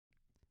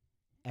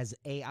As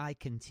AI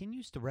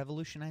continues to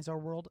revolutionize our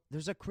world,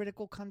 there's a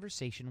critical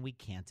conversation we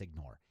can't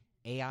ignore: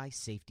 AI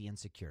safety and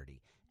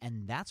security.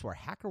 And that's where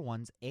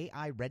HackerOne's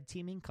AI red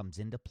teaming comes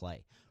into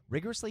play,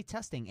 rigorously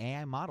testing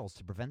AI models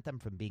to prevent them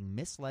from being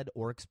misled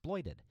or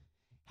exploited.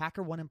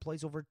 HackerOne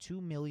employs over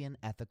 2 million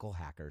ethical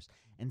hackers,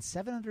 and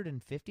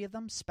 750 of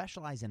them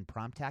specialize in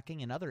prompt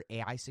hacking and other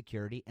AI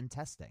security and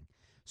testing.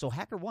 So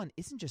HackerOne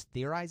isn't just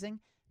theorizing,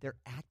 they're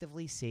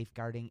actively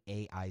safeguarding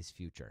AI's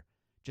future.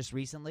 Just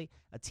recently,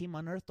 a team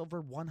unearthed over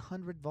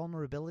 100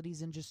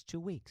 vulnerabilities in just 2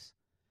 weeks.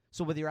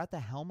 So whether you're at the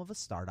helm of a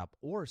startup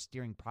or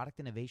steering product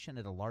innovation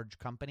at a large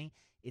company,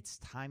 it's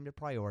time to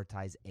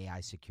prioritize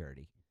AI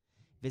security.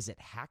 Visit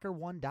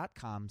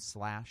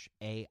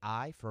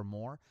hackerone.com/AI for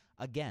more.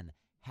 Again,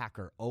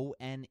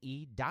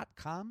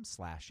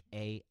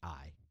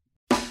 hackerone.com/AI.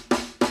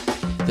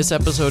 This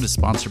episode is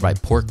sponsored by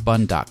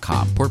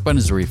porkbun.com. Porkbun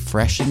is a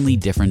refreshingly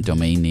different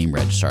domain name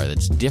registrar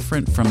that's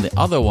different from the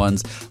other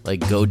ones like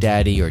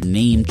GoDaddy or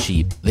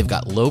Namecheap. They've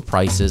got low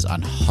prices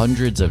on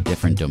hundreds of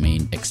different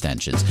domain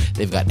extensions.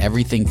 They've got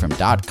everything from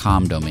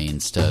 .com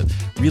domains to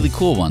really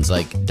cool ones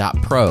like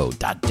 .pro,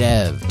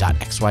 .dev,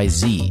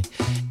 .xyz.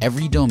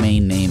 Every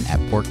domain name at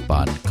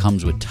Porkbun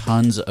comes with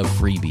tons of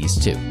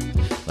freebies too,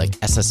 like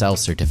SSL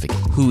certificate,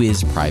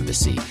 WHOIS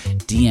privacy,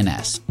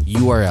 DNS,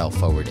 URL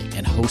forwarding,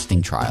 and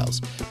hosting trials.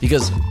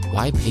 Because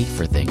why pay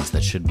for things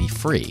that should be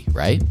free,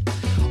 right?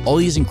 All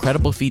these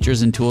incredible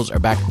features and tools are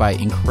backed by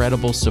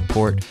incredible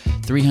support,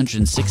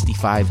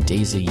 365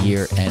 days a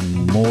year,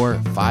 and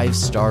more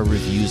 5-star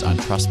reviews on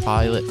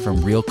Trustpilot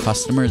from real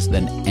customers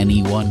than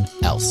anyone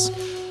else.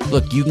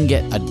 Look, you can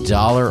get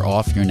 $1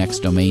 off your next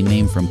domain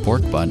name from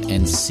Porkbun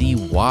and see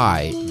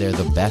why they're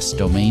the best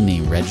domain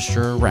name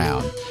registrar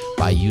around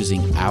by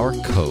using our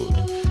code.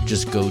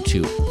 Just go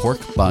to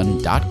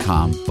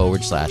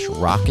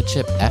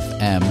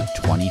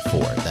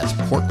porkbun.com/rocketshipfm24. That's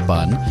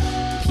porkbun,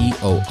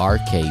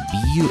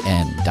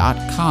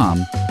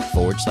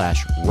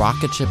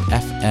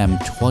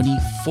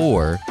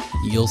 porkbun.com/rocketshipfm24.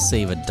 You'll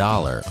save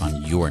 $1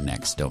 on your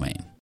next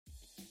domain.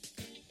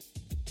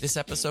 This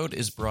episode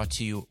is brought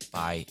to you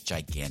by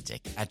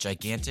Gigantic. At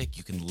Gigantic,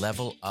 you can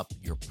level up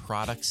your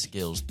product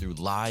skills through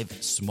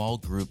live small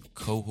group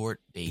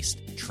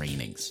cohort-based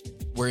trainings.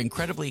 We're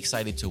incredibly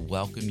excited to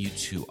welcome you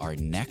to our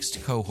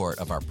next cohort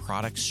of our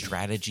product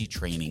strategy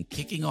training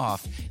kicking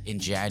off in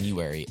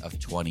January of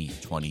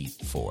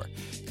 2024.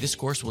 This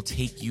course will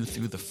take you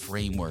through the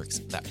frameworks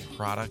that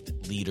product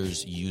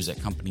leaders use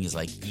at companies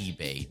like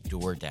eBay,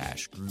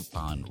 DoorDash,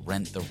 Groupon,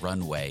 Rent the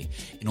Runway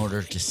in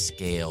order to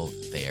scale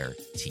their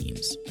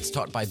teams. It's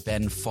taught by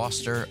Ben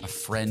Foster, a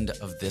friend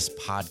of this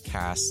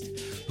podcast,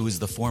 who is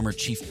the former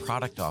chief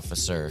product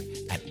officer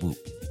at Whoop.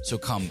 So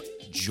come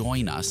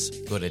join us.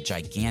 Go to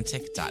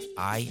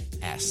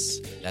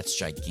gigantic.is. That's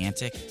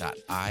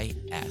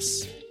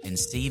gigantic.is. And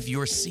save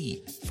your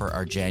seat for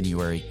our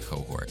January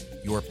cohort.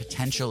 Your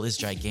potential is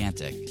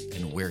gigantic,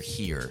 and we're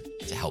here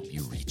to help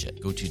you reach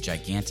it. Go to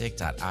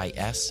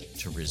gigantic.is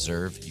to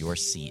reserve your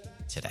seat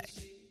today.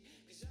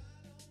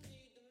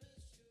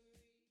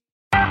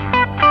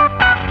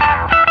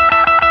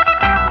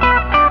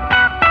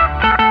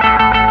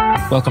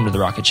 Welcome to the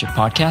Rocket Ship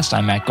Podcast.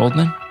 I'm Matt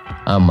Goldman.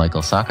 I'm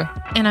Michael Saka.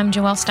 And I'm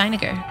Joelle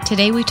Steiniger.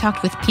 Today we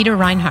talked with Peter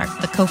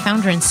Reinhardt, the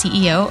co-founder and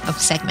CEO of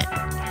Segment.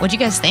 What'd you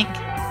guys think?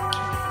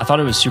 I thought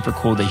it was super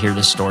cool to hear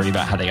this story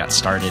about how they got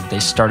started. They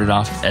started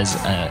off as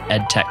an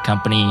ed tech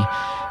company,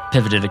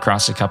 pivoted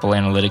across a couple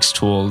analytics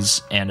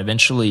tools, and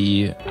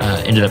eventually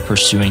ended up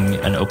pursuing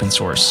an open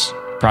source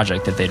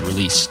project that they'd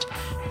released.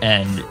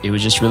 And it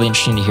was just really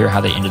interesting to hear how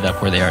they ended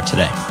up where they are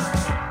today.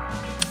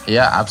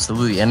 Yeah,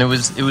 absolutely. And it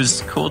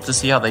was cool to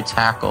see how they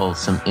tackle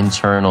some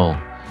internal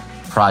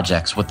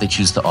projects. What they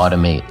choose to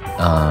automate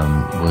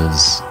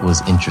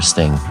was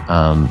interesting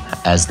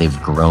as they've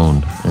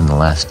grown in the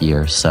last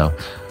year. So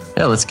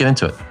yeah, let's get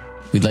into it.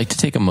 We'd like to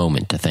take a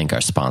moment to thank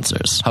our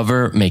sponsors.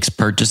 Hover makes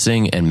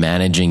purchasing and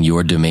managing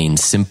your domain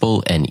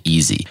simple and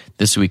easy.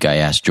 This week I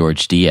asked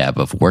George Diab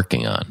of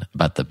Working On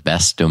about the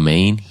best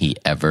domain he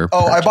ever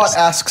purchased. I bought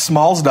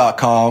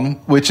AskSmalls.com,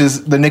 which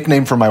is the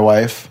nickname for my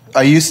wife.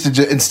 I used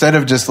to, instead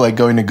of just like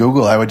going to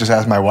Google, I would just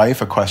ask my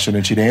wife a question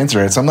and she'd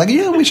answer it. So I'm like,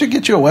 yeah, we should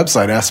get you a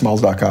website,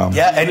 AskSmalls.com.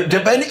 Yeah, and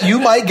you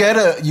might get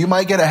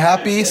a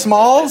happy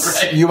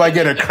Smalls, right. You might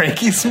get a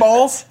cranky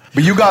Smalls,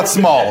 but you got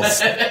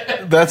Smalls.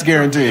 That's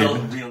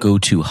guaranteed. Go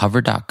to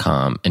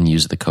hover.com and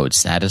use the code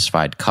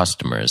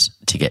SATISFIEDCustomers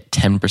to get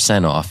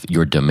 10% off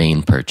your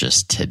domain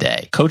purchase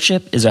today.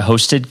 CodeShip is a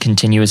hosted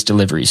continuous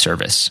delivery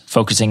service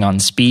focusing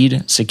on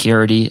speed,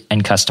 security,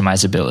 and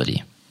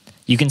customizability.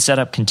 You can set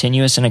up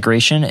continuous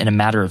integration in a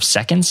matter of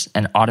seconds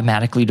and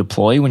automatically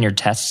deploy when your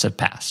tests have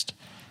passed.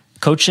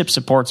 CodeShip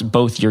supports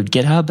both your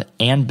GitHub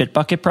and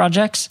Bitbucket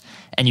projects,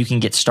 and you can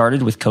get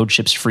started with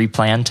CodeShip's free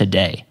plan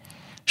today.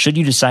 Should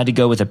you decide to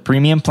go with a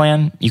premium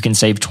plan, you can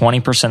save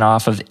 20%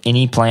 off of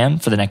any plan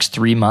for the next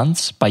 3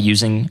 months by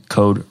using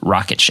code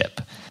ROCKETSHIP.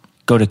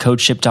 Go to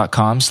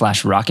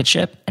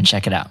codeship.com/rocketship and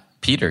check it out.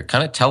 Peter,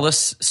 kind of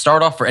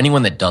start off for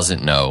anyone that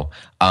doesn't know,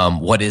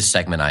 what is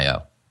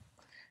Segment.io?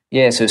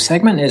 Yeah, so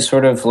Segment is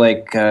sort of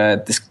like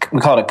this. We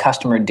call it a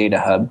customer data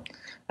hub.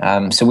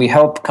 So we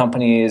help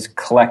companies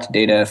collect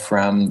data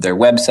from their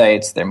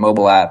websites, their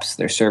mobile apps,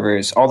 their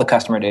servers, all the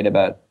customer data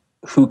about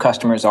who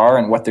customers are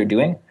and what they're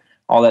doing.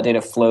 All that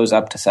data flows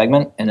up to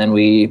Segment, and then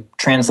we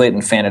translate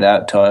and fan it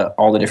out to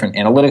all the different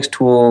analytics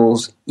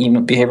tools,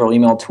 behavioral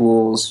email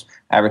tools,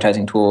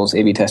 advertising tools,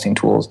 A/B testing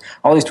tools,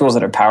 all these tools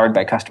that are powered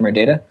by customer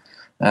data.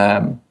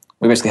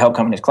 We basically help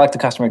companies collect the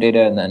customer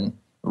data and then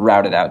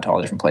route it out to all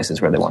the different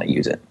places where they want to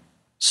use it.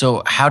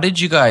 So how did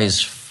you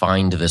guys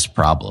find this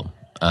problem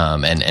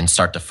and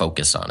start to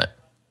focus on it?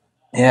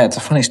 Yeah, it's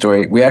a funny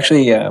story. We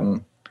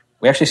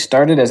actually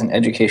started as an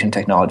education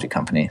technology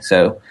company.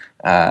 So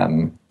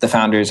the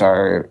founders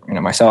are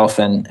myself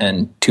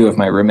and two of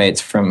my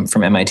roommates from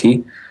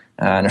MIT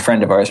and a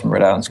friend of ours from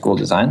Rhode Island School of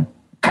Design.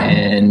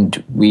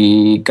 And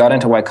we got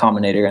into Y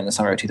Combinator in the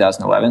summer of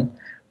 2011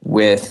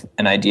 with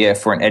an idea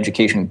for an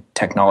education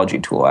technology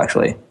tool,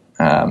 actually.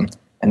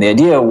 And the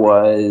idea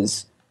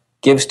was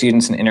give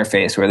students an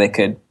interface where they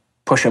could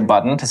push a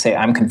button to say,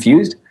 I'm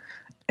confused.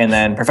 And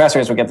then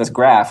professors would get this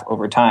graph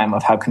over time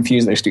of how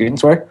confused their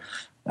students were.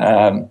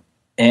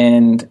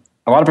 And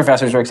a lot of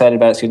professors were excited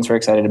about it. Students were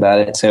excited about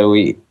it. So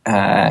we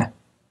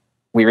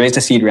raised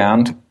a seed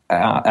round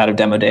out of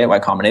Demo Day at Y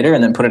Combinator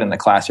and then put it in the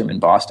classroom in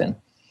Boston.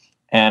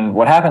 And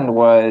what happened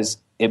was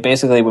it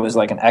basically was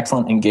like an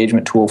excellent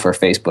engagement tool for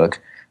Facebook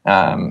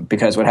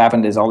because what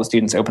happened is all the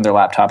students opened their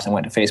laptops and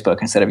went to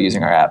Facebook instead of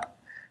using our app.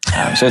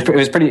 So it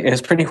was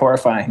pretty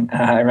horrifying.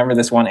 I remember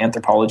this one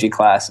anthropology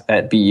class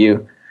at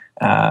BU,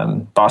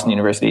 Boston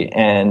University,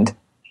 and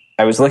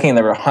I was looking and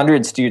there were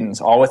 100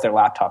 students all with their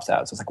laptops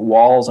out. So it's like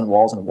walls and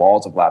walls and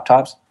walls of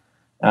laptops.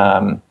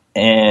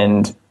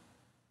 And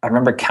I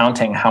remember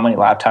counting how many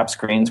laptop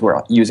screens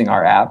were using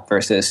our app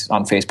versus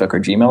on Facebook or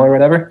Gmail or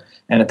whatever.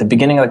 And at the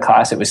beginning of the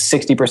class, it was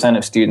 60%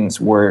 of students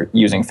were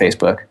using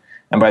Facebook.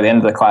 And by the end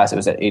of the class, it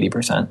was at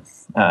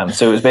 80%.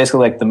 So it was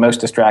basically like the most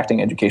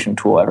distracting education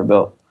tool ever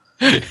built.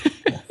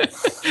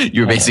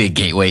 You were basically a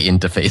gateway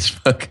into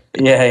Facebook.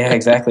 Yeah,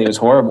 exactly. It was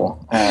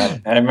horrible.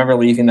 And I remember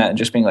leaving that and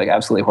just being like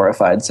absolutely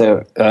horrified.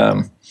 So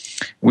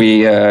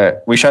we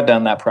shut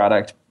down that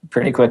product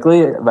pretty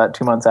quickly, about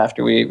 2 months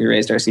after we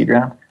raised our seed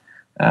round.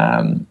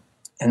 And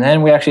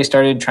then we actually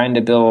started trying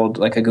to build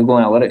like a Google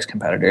Analytics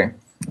competitor.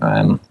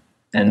 And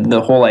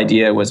the whole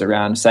idea was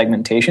around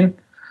segmentation,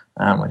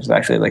 which is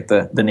actually like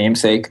the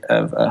namesake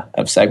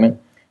of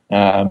Segment.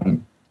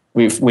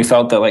 We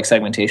felt that like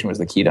segmentation was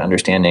the key to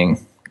understanding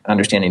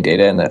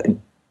data, and that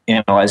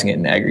analyzing it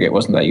in aggregate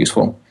wasn't that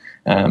useful.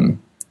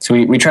 So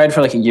we tried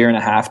for like a year and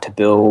a half to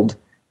build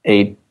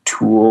a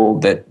tool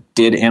that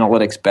did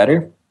analytics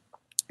better.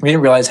 We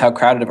didn't realize how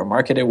crowded of a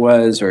market it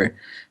was, or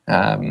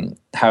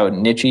how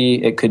niche-y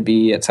it could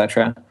be,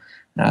 etc.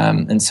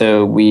 And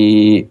so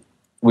we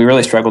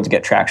really struggled to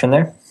get traction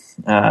there.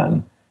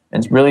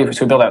 And really,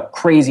 so we built out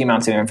crazy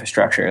amounts of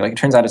infrastructure. Like it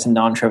turns out it's a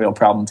non-trivial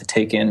problem to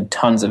take in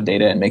tons of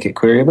data and make it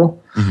queryable.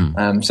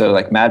 Mm-hmm. So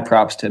like mad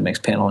props to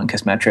Mixpanel and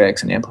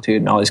Kissmetrics and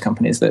Amplitude and all these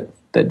companies that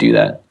do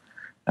that.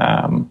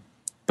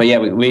 But yeah,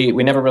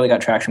 we never really got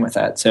traction with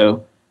that.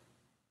 So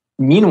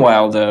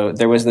meanwhile, though,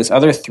 there was this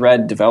other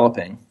thread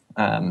developing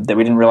that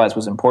we didn't realize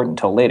was important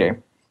until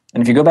later.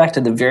 And if you go back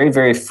to the very,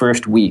 very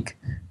first week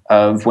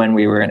of when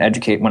we were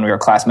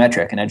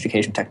Classmetric, an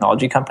education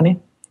technology company,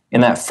 in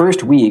that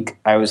first week,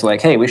 I was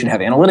like, hey, we should have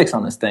analytics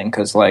on this thing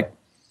because, like,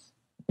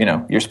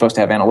 you're supposed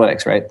to have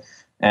analytics, right?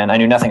 And I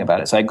knew nothing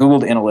about it. So I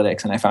Googled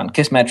analytics and I found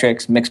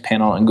Kissmetrics,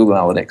 Mixpanel, and Google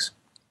Analytics.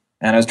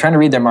 And I was trying to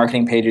read their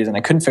marketing pages and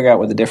I couldn't figure out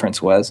what the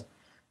difference was.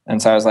 And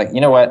so I was like,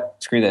 you know what?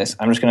 Screw this.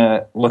 I'm just going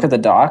to look at the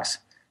docs,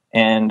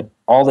 and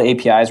all the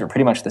APIs were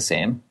pretty much the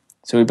same.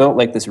 So we built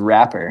like this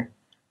wrapper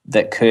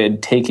that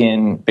could take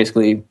in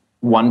basically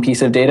one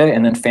piece of data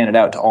and then fan it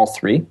out to all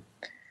three.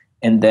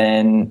 And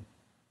then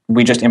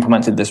we just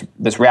implemented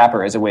this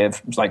wrapper as a way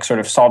of like sort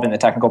of solving the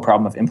technical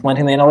problem of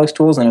implementing the analytics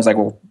tools. And it was like,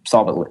 we'll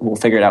solve it. We'll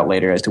figure it out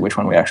later as to which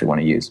one we actually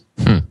want to use.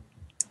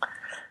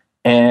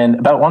 And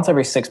about once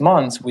every 6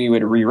 months, we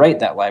would rewrite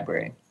that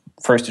library.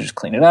 First to just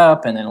clean it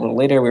up. And then a little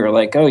later, we were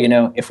like,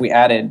 if we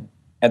added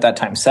at that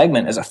time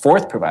Segment as a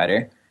fourth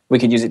provider, we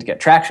could use it to get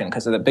traction.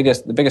 Because the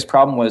biggest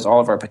problem was all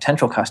of our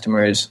potential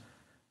customers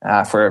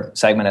for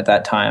Segment at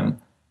that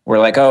time were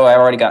like, oh, I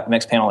already got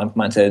Mixpanel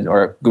implemented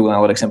or Google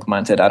Analytics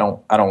implemented. I don't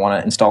want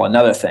to install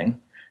another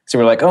thing. So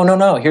we're like, oh,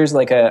 no, here's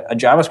like a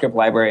JavaScript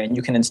library, and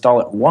you can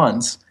install it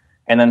once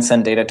and then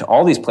send data to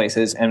all these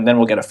places, and then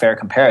we'll get a fair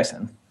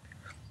comparison.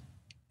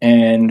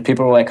 And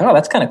people were like, oh,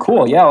 that's kind of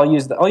cool. Yeah, I'll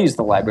use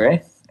the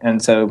library.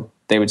 And so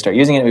they would start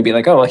using it. And we'd be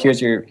like, oh, well,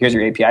 here's your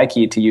API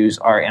key to use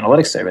our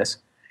analytics service.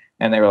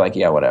 And they were like,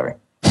 yeah, whatever.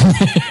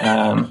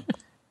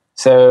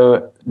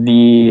 So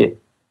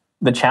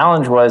the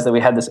challenge was that we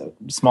had this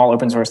small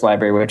open source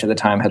library, which at the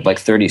time had like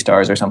 30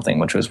 stars or something,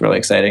 which was really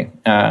exciting.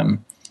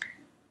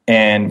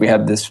 And we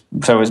had this,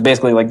 so it was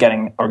basically like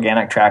getting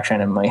organic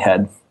traction, and we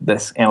had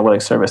this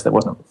analytics service that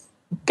wasn't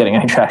getting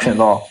any traction at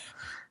all.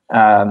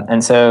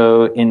 And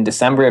so in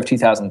December of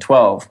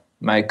 2012,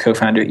 my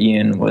co-founder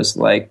Ian was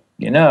like,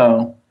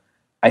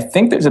 I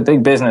think there's a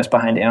big business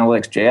behind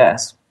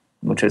Analytics.js,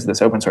 which is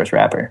this open source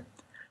wrapper.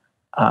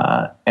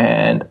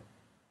 And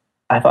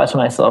I thought to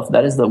myself,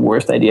 that is the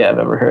worst idea I've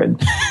ever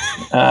heard.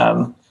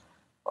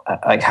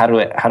 Like, how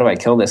do I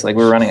kill this? Like,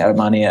 we're running out of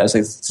money. I was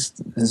like, this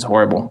is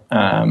horrible.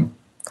 And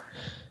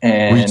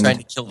were you trying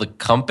to kill the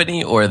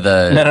company or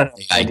the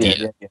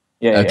idea?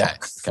 Yeah.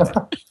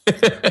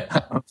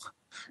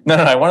 No,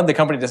 I wanted the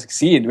company to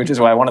succeed, which is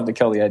why I wanted to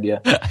kill the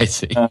idea. I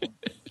see.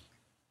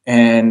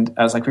 And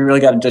I was like, we really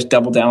got to just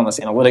double down on this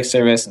analytics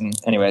service. And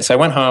anyway, so I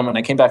went home and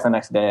I came back the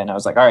next day and I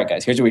was like, all right,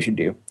 guys, here's what we should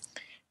do.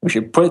 We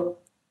should put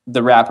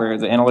the wrapper,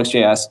 the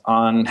Analytics.js,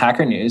 on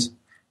Hacker News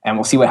and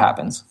we'll see what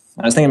happens.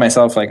 And I was thinking to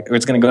myself, like,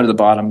 it's going to go to the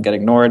bottom, get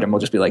ignored, and we'll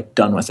just be like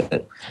done with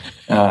it.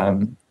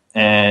 And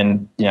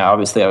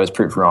obviously I was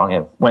proved wrong.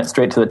 It went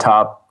straight to the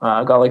top.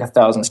 Got like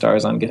 1,000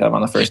 stars on GitHub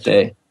on the first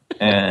day.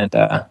 And,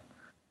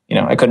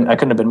 I couldn't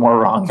have been more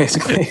wrong,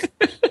 basically.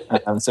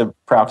 So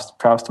props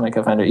to my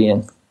co-founder,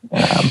 Ian.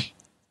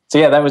 So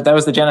yeah, that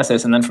was the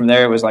genesis. And then from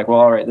there, it was like, well,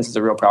 all right, this is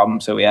a real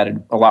problem. So we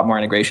added a lot more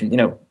integration.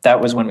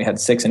 That was when we had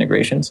 6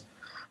 integrations.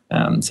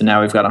 So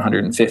now we've got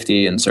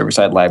 150 in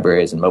server-side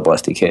libraries and mobile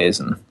SDKs,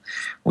 and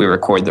we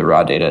record the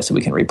raw data so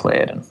we can replay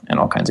it and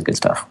all kinds of good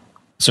stuff.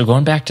 So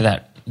going back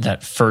to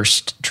that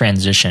first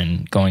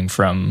transition, going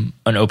from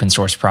an open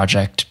source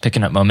project,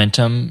 picking up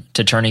momentum,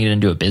 to turning it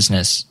into a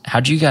business, how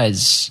did you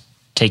guys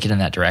take it in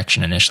that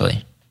direction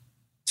initially?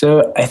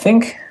 So I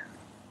think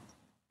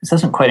this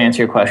doesn't quite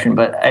answer your question,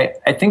 but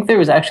I think there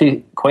was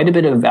actually quite a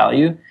bit of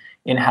value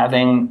in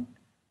having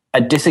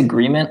a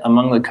disagreement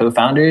among the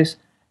co-founders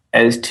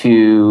as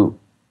to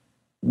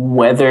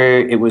whether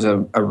it was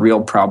a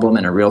real problem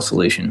and a real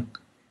solution.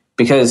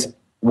 Because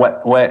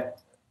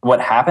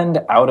what happened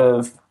out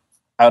of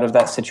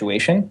that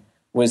situation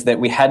was that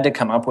we had to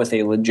come up with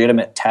a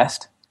legitimate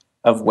test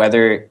of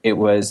whether it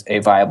was a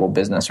viable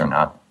business or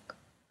not.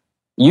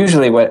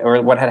 Usually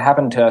what had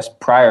happened to us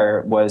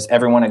prior was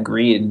everyone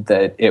agreed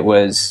that it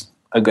was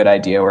a good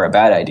idea or a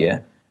bad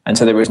idea. And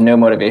so there was no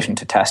motivation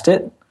to test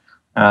it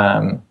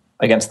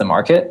against the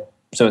market.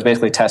 So it was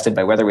basically tested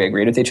by whether we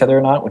agreed with each other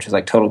or not, which is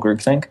like total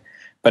groupthink.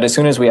 But as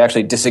soon as we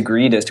actually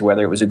disagreed as to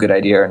whether it was a good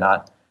idea or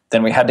not,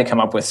 then we had to come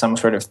up with some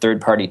sort of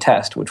third-party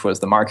test, which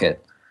was the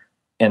market.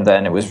 And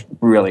then it was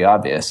really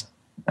obvious.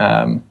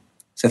 So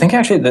I think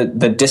actually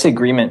the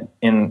disagreement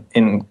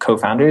in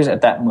co-founders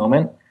at that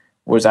moment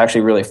was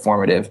actually really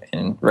formative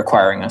in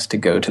requiring us to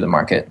go to the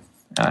market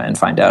and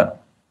find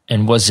out.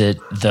 And was it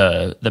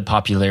the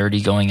popularity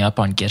going up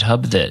on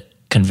GitHub that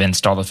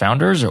convinced all the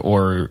founders,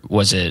 or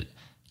was it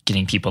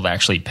getting people to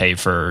actually pay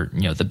for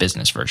the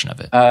business version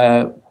of it?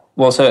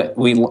 Well, so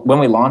when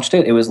we launched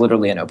it, it was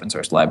literally an open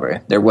source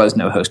library. There was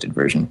no hosted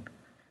version,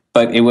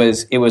 but it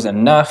was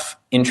enough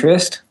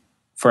interest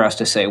for us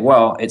to say,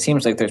 well, it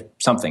seems like there's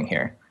something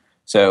here.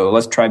 So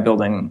let's try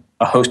building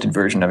a hosted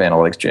version of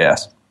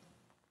Analytics.js.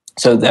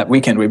 So that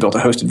weekend, we built a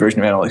hosted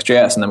version of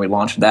Analytics.js, and then we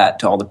launched that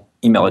to all the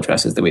email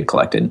addresses that we'd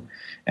collected.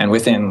 And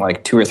within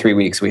like 2 or 3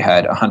 weeks, we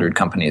had 100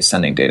 companies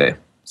sending data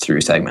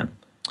through Segment.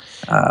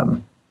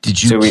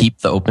 Did you keep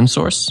the open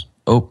source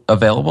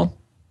available?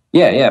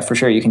 Yeah, for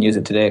sure. You can use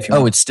it today if you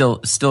want. Oh, it still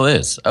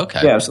is.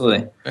 Okay. Yeah,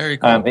 absolutely. Very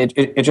cool.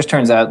 It just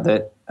turns out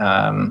that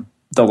to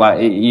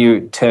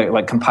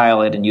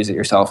compile it and use it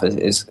yourself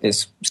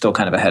is still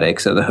kind of a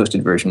headache. So the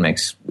hosted version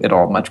makes it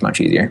all much,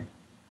 much easier.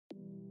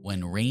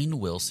 When Rainn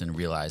Wilson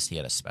realized he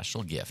had a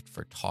special gift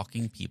for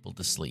talking people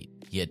to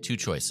sleep, he had 2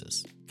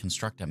 choices: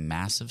 construct a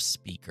massive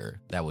speaker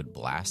that would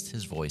blast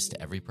his voice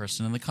to every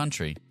person in the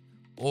country,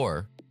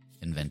 or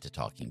invent a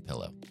talking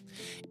pillow.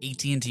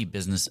 AT&T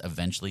Business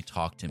eventually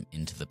talked him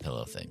into the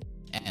pillow thing.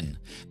 And,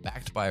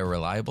 backed by a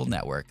reliable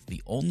network,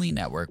 the only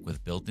network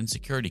with built-in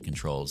security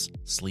controls,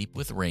 Sleep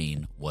with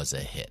Rainn was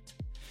a hit.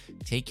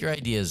 Take your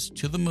ideas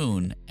to the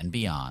moon and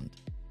beyond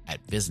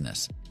at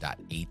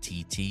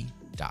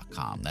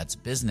business.att.com. That's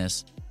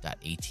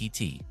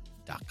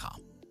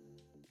business.att.com.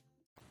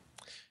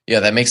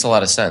 Yeah, that makes a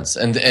lot of sense.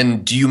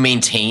 And do you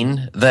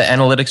maintain the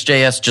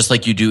Analytics.js just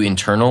like you do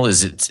internal?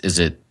 Is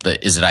it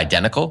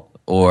identical,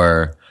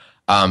 or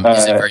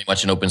is it very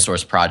much an open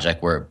source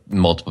project where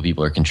multiple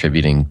people are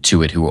contributing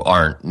to it who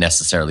aren't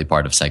necessarily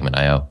part of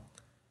Segment.io?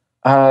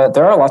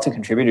 There are lots of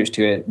contributors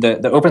to it.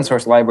 The open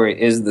source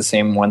library is the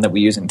same one that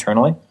we use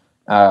internally.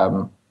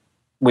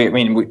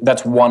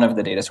 That's one of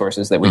the data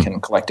sources that we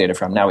can collect data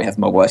from. Now we have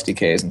mobile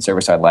SDKs and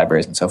server-side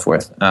libraries and so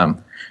forth.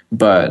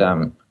 But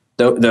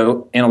the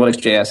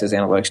Analytics.js is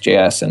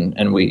Analytics.js,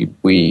 and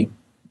we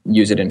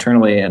use it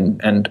internally,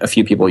 and a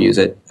few people use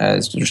it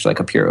as just like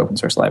a pure open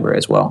source library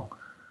as well.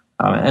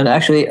 And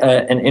actually,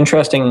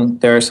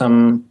 there are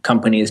some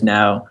companies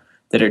now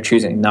that are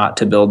choosing not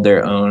to build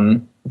their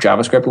own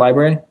JavaScript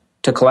library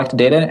to collect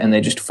data, and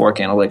they just fork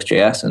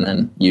Analytics.js and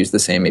then use the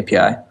same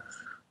API.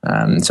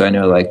 So I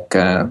know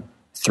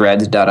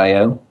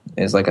Threads.io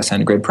is like a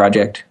SendGrid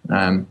project.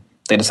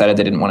 They decided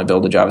they didn't want to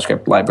build a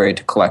JavaScript library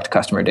to collect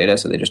customer data,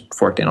 so they just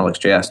forked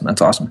Analytics.js, and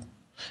that's awesome.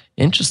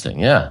 Interesting.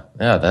 Yeah,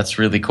 that's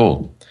really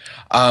cool.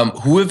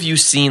 Who have you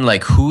seen,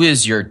 like, who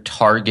is your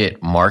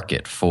target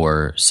market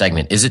for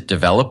Segment? Is it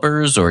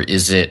developers or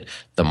is it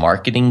the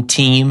marketing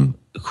team?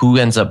 Who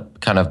ends up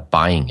kind of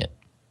buying it?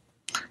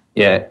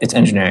 Yeah, it's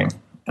engineering.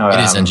 It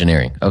is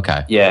engineering.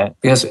 Okay. Yeah,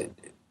 because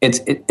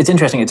it's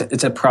interesting.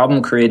 It's a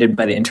problem created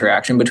by the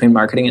interaction between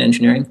marketing and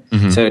engineering.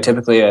 Mm-hmm. So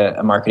typically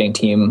a marketing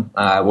team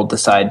will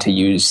decide to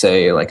use,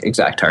 say, like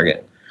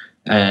ExactTarget.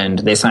 And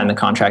they sign the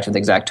contract with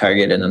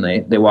ExactTarget, and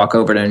then they walk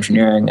over to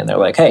engineering and they're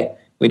like, hey,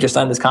 we just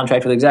signed this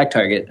contract with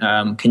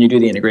ExactTarget. Can you do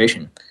the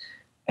integration?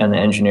 And the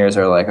engineers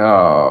are like,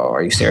 oh,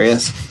 are you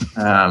serious?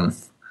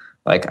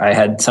 Like, I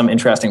had some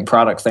interesting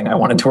product thing I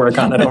wanted to work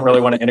on. I don't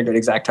really want to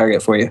integrate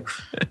ExactTarget for you.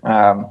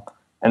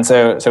 And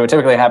so what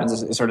typically happens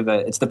is sort of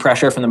it's the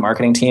pressure from the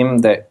marketing team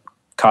that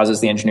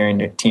causes the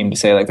engineering team to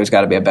say, like, there's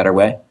got to be a better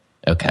way.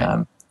 Okay.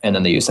 And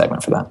then they use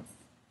Segment for that.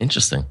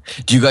 Interesting.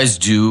 Do you guys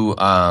do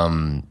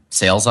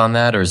sales on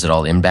that, or is it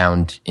all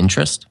inbound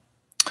interest?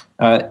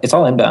 It's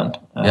all inbound.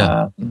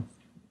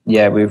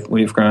 Yeah.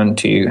 We've grown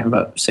to have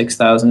about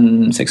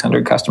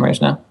 6,600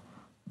 customers now.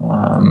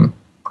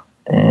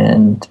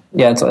 And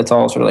yeah, it's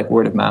all sort of like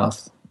word of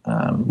mouth.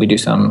 We do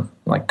some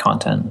like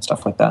content and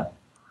stuff like that.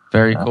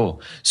 Very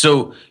cool.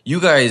 So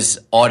you guys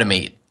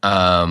automate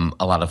a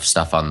lot of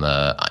stuff on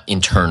the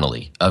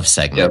internally of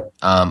Segment. Yep.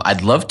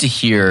 I'd love to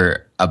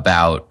hear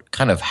about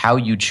kind of how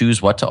you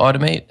choose what to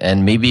automate,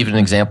 and maybe even an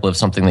example of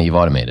something that you've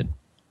automated.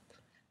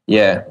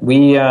 Yeah,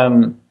 we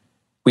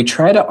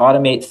try to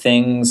automate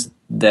things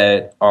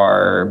that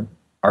are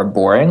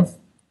boring,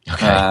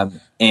 Okay.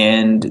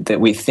 and that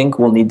we think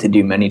we'll need to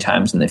do many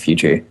times in the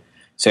future.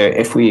 So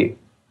if we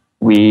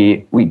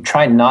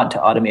try not to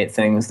automate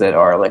things that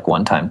are like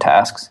one-time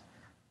tasks,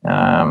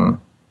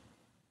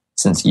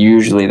 since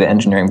usually the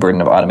engineering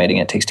burden of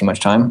automating it takes too much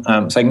time.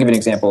 So I can give you an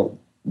example.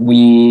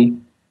 We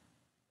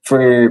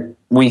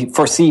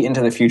foresee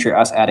into the future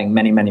us adding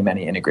many, many,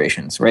 many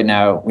integrations. Right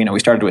now, we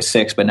started with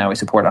 6, but now we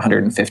support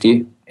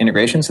 150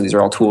 integrations. So these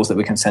are all tools that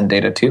we can send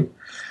data to,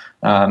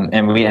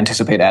 and we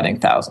anticipate adding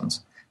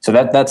thousands. So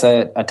that's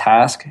a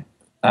task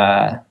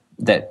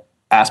that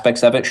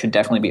aspects of it should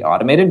definitely be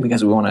automated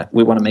because we want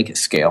to make it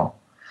scale.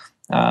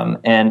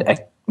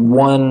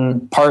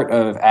 One part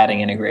of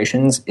adding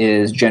integrations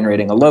is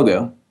generating a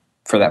logo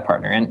for that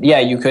partner. And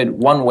yeah,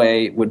 one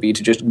way would be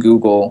to just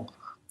Google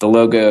the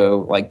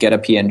logo, like get a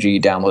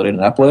PNG, download it, and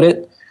upload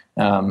it.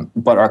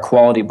 But our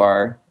quality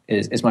bar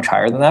is much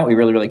higher than that. We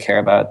really, really care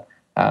about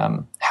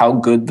how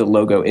good the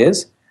logo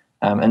is.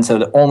 And so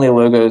the only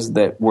logos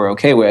that we're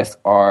okay with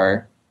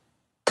are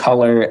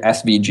color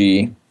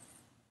SVG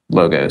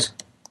logos.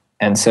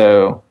 And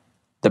so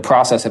the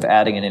process of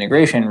adding an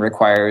integration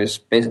requires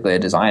basically a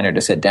designer to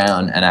sit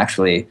down and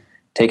actually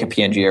take a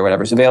PNG or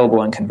whatever's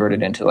available and convert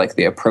it into like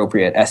the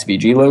appropriate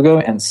SVG logo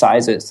and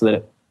size it so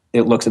that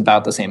it looks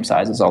about the same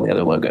size as all the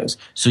other logos.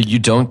 So you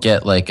don't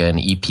get like an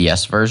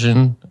EPS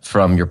version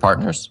from your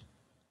partners?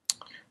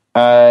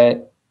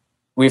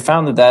 We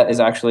found that is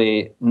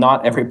actually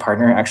not every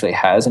partner actually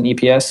has an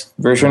EPS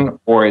version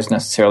or is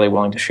necessarily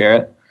willing to share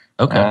it.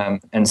 Okay.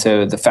 And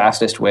so the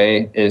fastest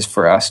way is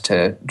for us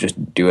to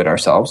just do it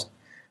ourselves.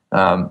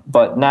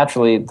 But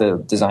naturally,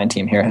 the design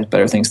team here has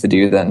better things to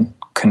do than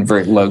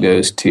convert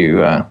logos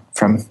to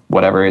from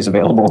whatever is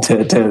available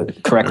to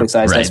correctly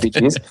sized Right.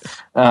 SVGs.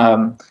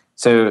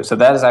 So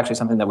that is actually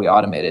something that we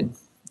automated.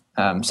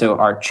 So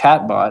our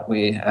chatbot,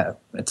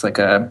 it's like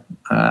a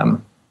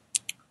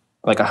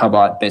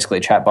Hubbot, basically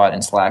a chatbot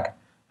in Slack.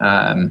 We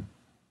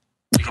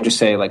can just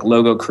say like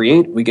logo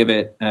create. We give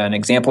it an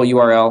example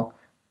URL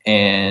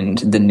and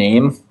the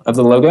name of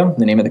the logo,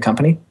 the name of the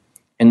company.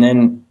 And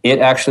then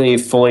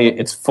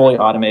it's fully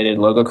automated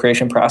logo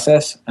creation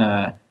process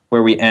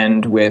where we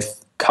end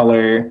with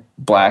color,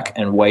 black,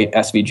 and white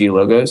SVG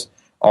logos,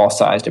 all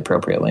sized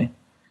appropriately.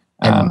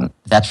 And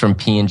that's from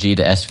PNG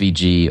to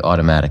SVG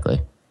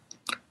automatically.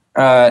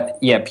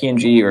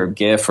 PNG or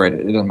GIF, or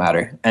it doesn't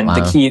matter. And Wow.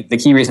 the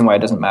key reason why it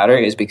doesn't matter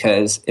is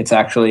because it's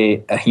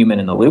actually a human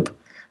in the loop.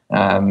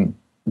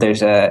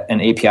 There's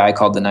an API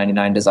called the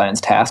 99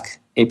 Designs Task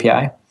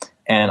API,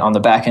 and on the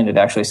back end, it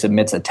actually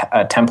submits a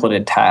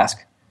templated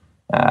task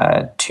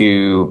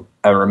to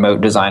a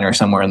remote designer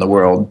somewhere in the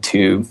world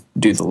to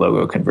do the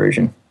logo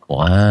conversion.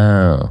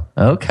 Wow.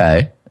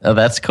 Okay. Oh,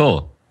 that's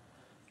cool.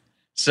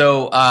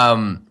 So,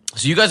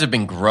 so you guys have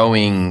been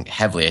growing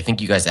heavily. I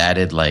think you guys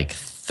added like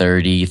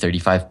 30,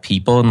 35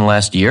 people in the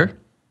last year.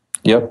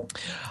 Yep.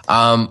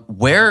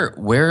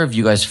 Where have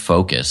you guys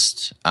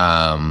focused,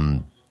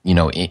 in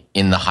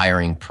the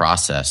hiring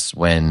process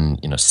when,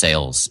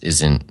 sales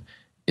isn't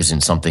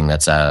something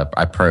that's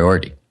a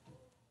priority?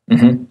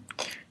 Mm-hmm.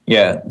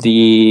 Yeah.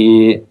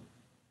 The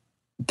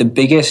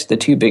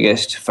two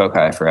biggest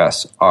foci for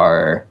us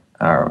are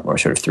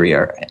sort of three: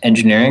 are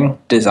engineering,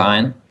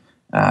 design,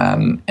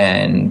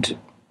 and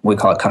we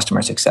call it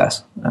customer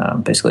success.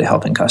 Basically,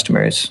 helping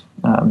customers.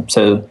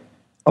 So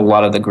a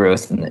lot of the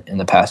growth in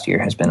the past year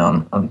has been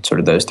on sort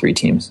of those three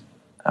teams,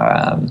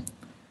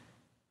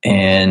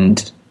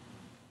 and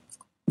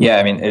yeah,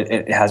 I mean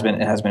it has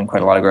been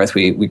quite a lot of growth.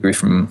 We grew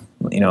from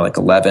like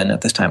 11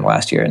 at this time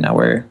last year, and now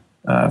we're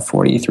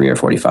 43 or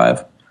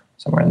 45,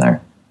 somewhere in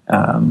there.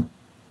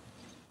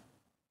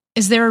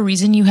 Is there a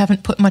reason you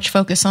haven't put much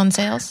focus on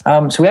sales?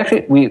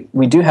 So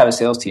we do have a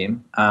sales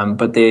team,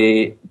 but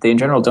they in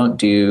general don't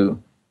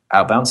do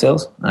outbound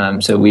sales.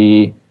 So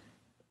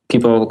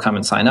people will come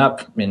and sign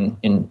up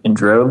in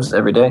droves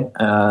every day,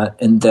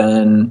 and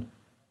then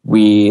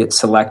we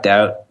select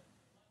out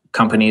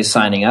companies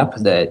signing up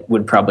that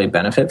would probably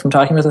benefit from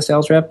talking with a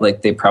sales rep.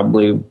 Like they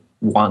probably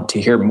want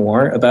to hear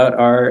more about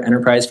our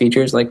enterprise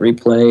features like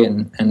Replay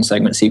and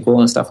Segment SQL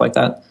and stuff like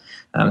that.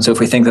 So if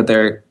we think that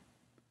they're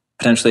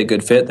potentially a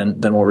good fit, then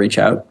we'll reach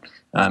out,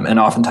 and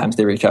oftentimes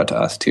they reach out to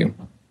us too.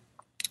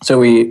 So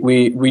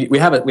we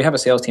have a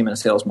sales team and a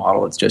sales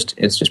model. It's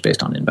just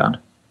based on inbound.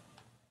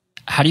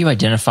 How do you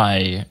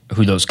identify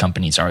who those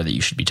companies are that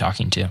you should be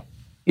talking to?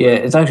 Yeah,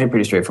 it's actually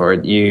pretty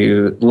straightforward.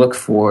 You look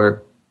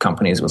for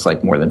companies with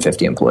like more than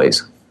 50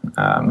 employees,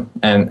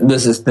 and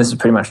this is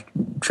pretty much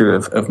true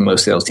of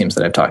most sales teams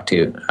that I've talked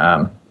to.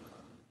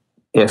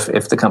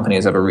 If the company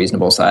is of a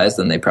reasonable size,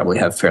 then they probably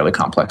have fairly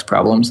complex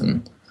problems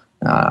and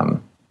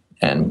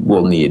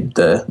will need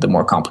the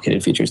more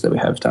complicated features that we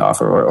have to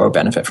offer or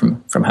benefit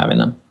from having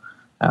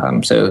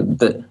them. So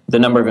the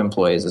number of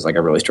employees is like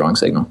a really strong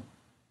signal.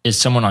 Is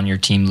someone on your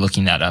team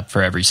looking that up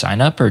for every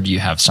sign up, or do you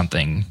have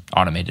something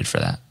automated for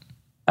that?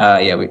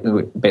 Yeah,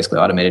 we basically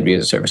automated. We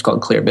use a service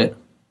called Clearbit.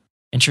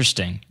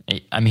 Interesting.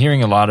 I'm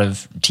hearing a lot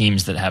of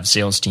teams that have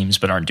sales teams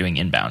but aren't doing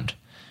inbound.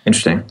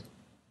 Interesting.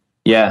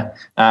 Yeah.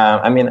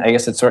 I mean, I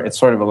guess it's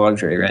sort of a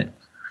luxury, right?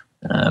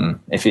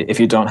 If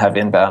you don't have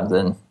inbound,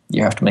 then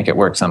you have to make it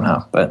work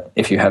somehow. But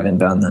if you have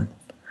inbound,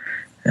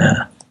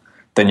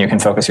 then you can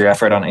focus your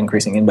effort on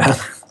increasing inbound.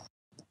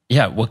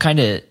 Yeah. What kind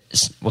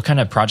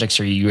of projects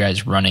are you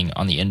guys running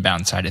on the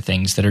inbound side of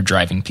things that are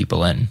driving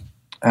people in?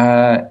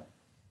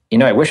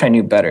 I wish I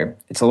knew better.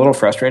 It's a little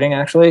frustrating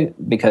actually,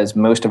 because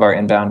most of our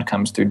inbound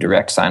comes through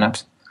direct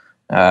signups.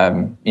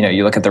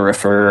 You look at the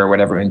refer or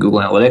whatever in Google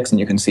Analytics, and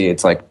you can see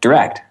it's like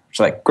direct. It's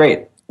like,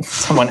 great,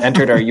 someone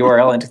entered our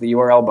URL into the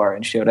URL bar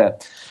and showed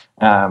up.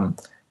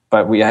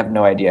 But we have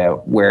no idea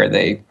where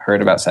they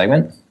heard about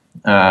Segment.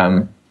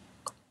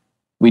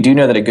 We do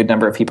know that a good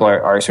number of people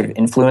are sort of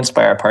influenced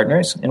by our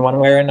partners in one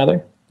way or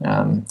another.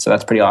 So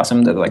that's pretty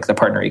awesome that like the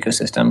partner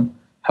ecosystem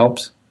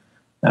helps.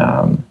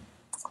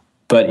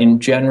 But in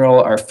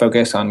general, our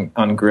focus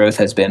on growth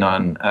has been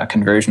on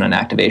conversion and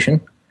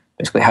activation.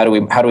 Basically, how do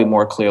we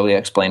more clearly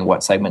explain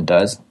what Segment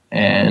does?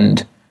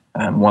 And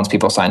once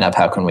people sign up,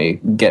 how can we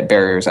get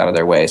barriers out of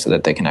their way so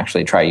that they can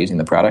actually try using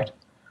the product?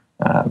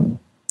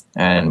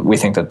 And we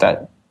think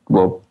that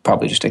will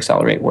probably just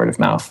accelerate word of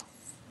mouth.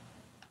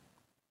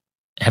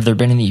 Have there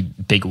been any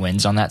big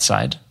wins on that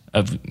side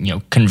of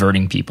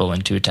converting people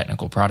into a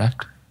technical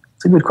product?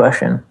 It's a good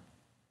question.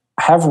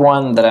 I have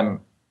one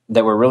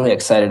that we're really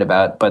excited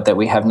about, but that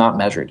we have not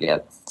measured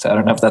yet. So I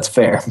don't know if that's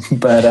fair.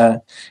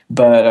 But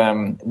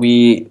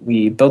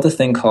we built this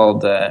thing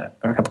called, or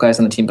a couple guys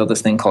on the team built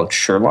this thing called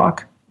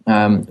Sherlock,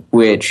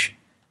 which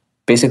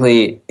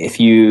basically, if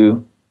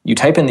you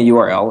type in the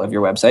URL of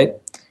your website,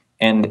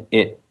 and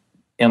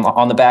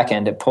on the back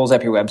end, it pulls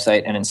up your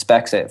website and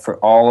inspects it for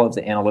all of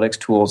the analytics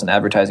tools and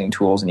advertising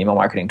tools and email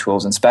marketing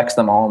tools, inspects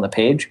them all on the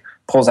page,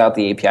 pulls out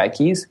the API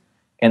keys,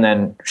 and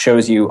then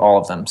shows you all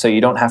of them. So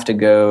you don't have to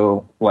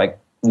go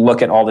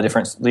look at all the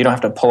different, you don't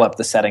have to pull up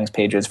the settings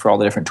pages for all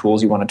the different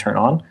tools you want to turn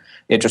on.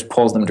 It just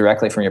pulls them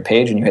directly from your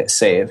page and you hit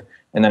save,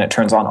 and then it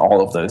turns on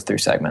all of those through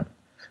Segment.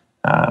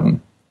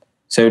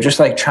 So just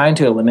like trying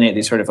to eliminate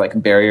these sort of like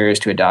barriers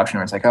to adoption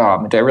where it's like,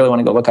 oh, do I really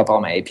want to go look up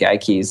all my API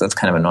keys? That's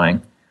kind of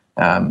annoying.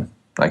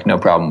 No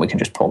problem. We can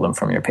just pull them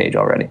from your page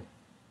already.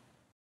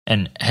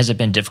 And has it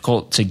been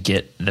difficult to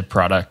get the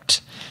product?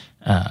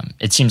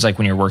 It seems like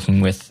when you're working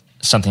with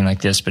something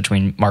like this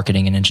between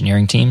marketing and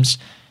engineering teams,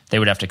 they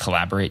would have to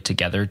collaborate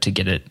together to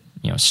get it,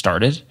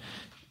 started.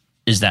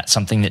 Is that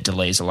something that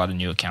delays a lot of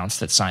new accounts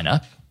that sign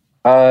up?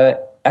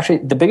 Actually,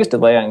 the biggest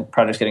delay on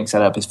projects getting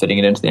set up is fitting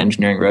it into the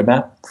engineering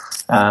roadmap.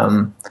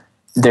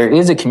 There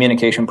is a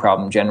communication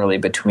problem generally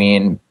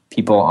between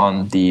people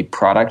on the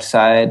product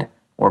side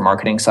or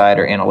marketing side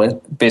or analysts,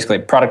 basically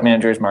product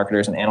managers,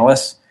 marketers, and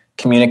analysts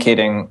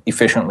communicating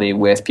efficiently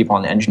with people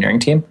on the engineering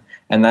team.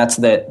 And that's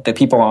that the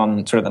people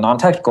on sort of the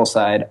non-technical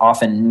side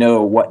often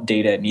know what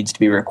data needs to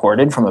be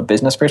recorded from a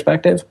business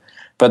perspective,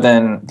 but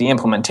then the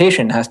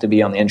implementation has to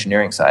be on the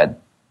engineering side,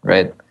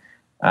 right?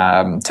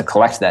 To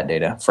collect that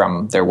data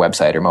from their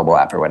website or mobile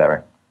app or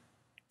whatever.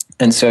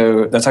 And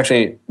so that's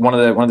actually one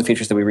of the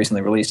features that we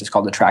recently released is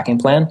called the tracking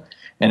plan,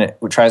 and it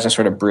tries to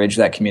sort of bridge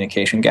that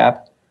communication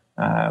gap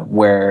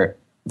where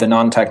the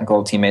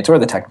non-technical teammates or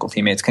the technical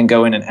teammates can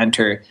go in and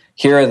enter,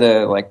 here are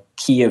the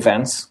key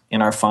events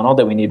in our funnel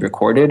that we need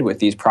recorded with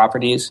these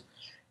properties,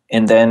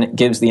 and then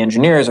gives the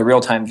engineers a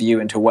real-time view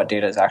into what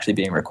data is actually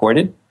being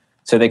recorded.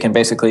 So they can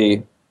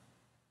basically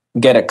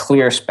get a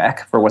clear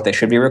spec for what they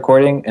should be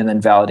recording and then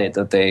validate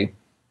that they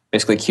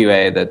basically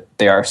QA that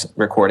they are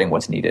recording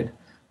what's needed.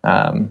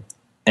 And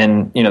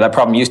that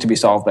problem used to be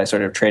solved by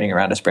sort of trading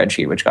around a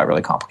spreadsheet, which got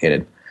really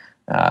complicated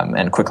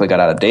and quickly got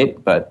out of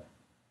date. But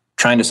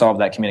trying to solve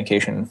that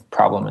communication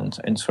problem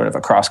and sort of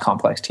across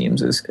complex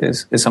teams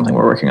is something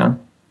we're working on.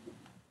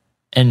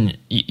 And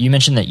you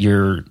mentioned that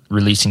you're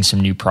releasing some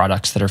new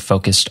products that are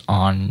focused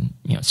on,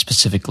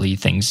 specifically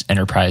things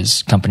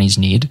enterprise companies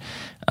need.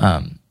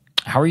 How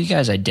are you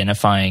guys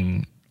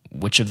identifying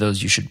which of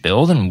those you should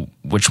build and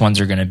which ones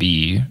are going to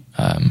be,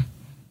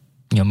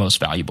 most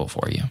valuable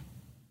for you?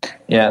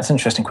 Yeah, that's an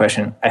interesting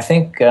question. I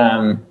think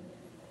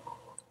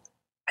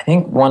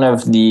one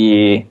of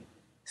the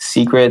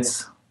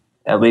secrets,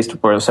 at least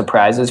or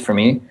surprises for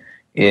me,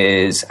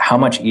 is how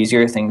much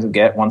easier things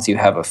get once you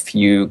have a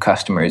few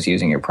customers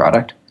using your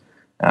product.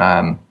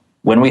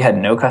 When we had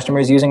no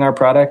customers using our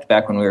product,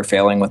 back when we were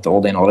failing with the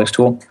old analytics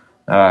tool,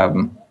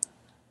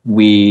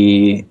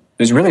 it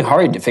was really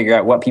hard to figure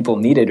out what people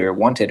needed or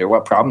wanted or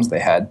what problems they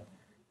had.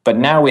 But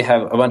now we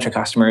have a bunch of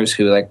customers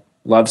who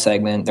love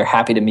Segment. They're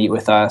happy to meet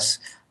with us.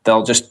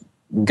 They'll just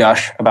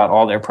gush about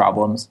all their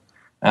problems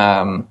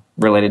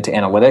related to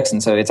analytics.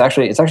 And so it's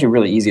actually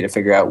really easy to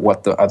figure out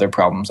what the other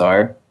problems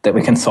are that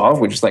we can solve.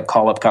 We just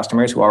call up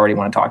customers who already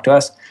want to talk to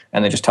us,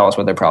 and they just tell us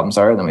what their problems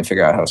are, and then we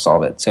figure out how to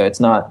solve it. So it's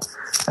not,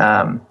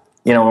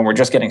 when we're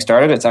just getting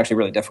started, it's actually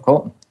really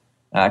difficult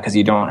because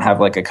you don't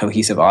have a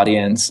cohesive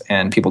audience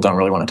and people don't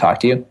really want to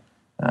talk to you.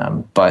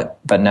 But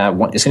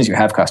now, as soon as you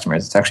have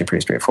customers, it's actually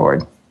pretty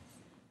straightforward.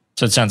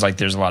 So it sounds like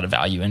there's a lot of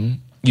value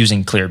in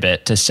using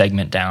Clearbit to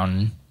segment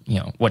down,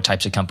 what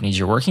types of companies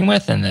you're working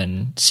with, and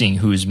then seeing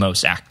who's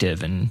most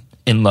active and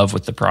in love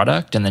with the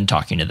product, and then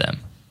talking to them.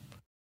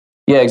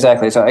 Yeah,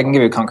 exactly. So I can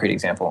give you a concrete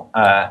example.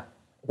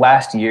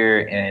 Last year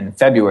in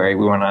February,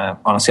 we went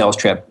on a sales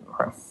trip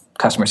or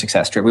customer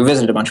success trip. We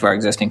visited a bunch of our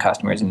existing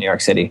customers in New York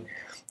City,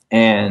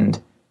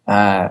 and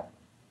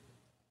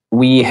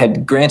we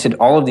had granted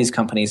all of these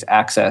companies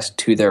access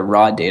to their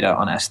raw data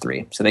on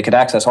S3. So they could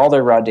access all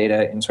their raw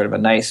data in sort of a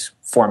nice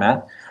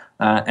format.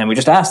 And we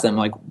just asked them,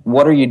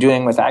 what are you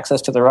doing with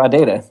access to the raw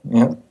data?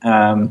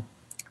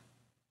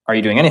 Are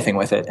you doing anything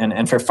with it?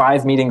 And for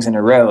 5 meetings in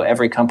a row,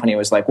 every company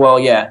was like, well,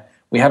 yeah,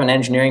 we have an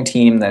engineering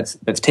team that's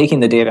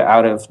taking the data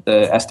out of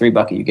the S3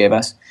 bucket you gave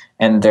us,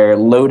 and they're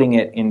loading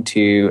it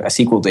into a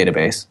SQL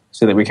database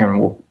so that we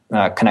can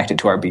connect it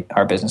to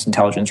our business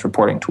intelligence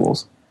reporting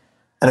tools.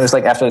 And it was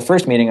after the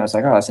first meeting, I was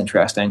like, oh, that's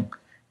interesting.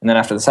 And then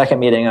after the second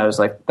meeting, I was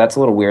like, that's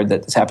a little weird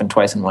that this happened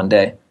twice in one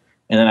day.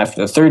 And then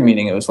after the third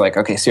meeting, it was like,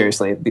 okay,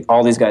 seriously,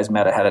 all these guys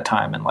met ahead of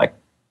time and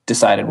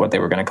decided what they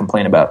were going to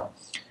complain about.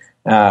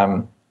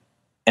 And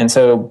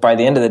so by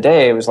the end of the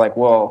day, it was like,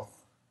 well,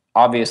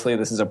 obviously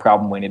this is a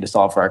problem we need to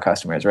solve for our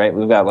customers, right?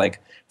 We've got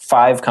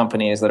 5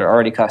 companies that are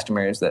already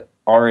customers that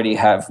already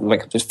have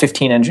just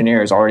 15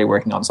 engineers already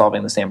working on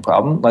solving the same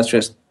problem. Let's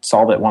just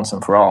solve it once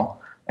and for all.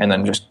 And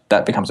then just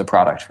that becomes a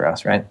product for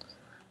us, right?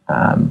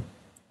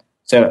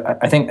 So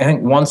I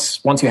think once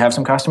you have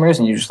some customers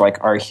and you just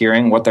are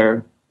hearing what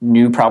their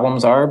new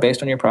problems are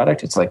based on your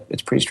product, it's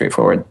pretty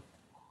straightforward.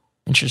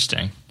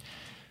 Interesting.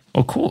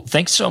 Well, cool.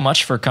 Thanks so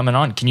much for coming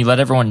on. Can you let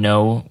everyone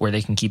know where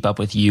they can keep up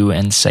with you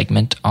and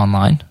Segment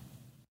online?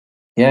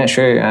 Yeah,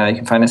 sure. You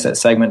can find us at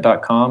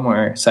segment.com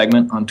or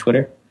Segment on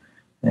Twitter.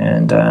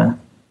 And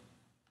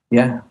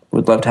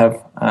we'd love to have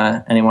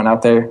anyone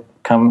out there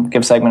come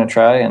give Segment a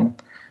try and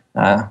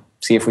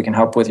see if we can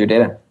help with your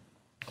data.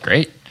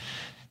 Great.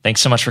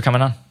 Thanks so much for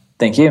coming on.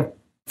 Thank you.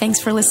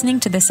 Thanks for listening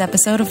to this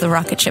episode of the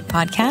Rocket Ship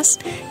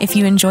Podcast. If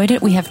you enjoyed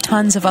it, we have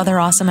tons of other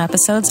awesome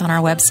episodes on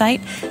our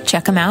website.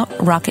 Check them out,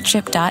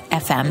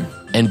 rocketship.fm.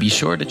 And be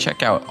sure to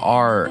check out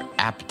our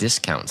app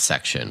discount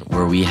section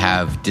where we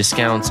have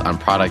discounts on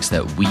products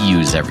that we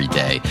use every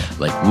day,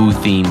 like Woo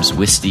Themes,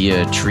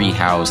 Wistia,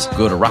 Treehouse.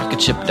 Go to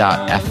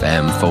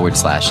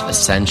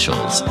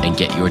rocketship.fm/essentials and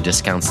get your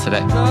discounts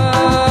today.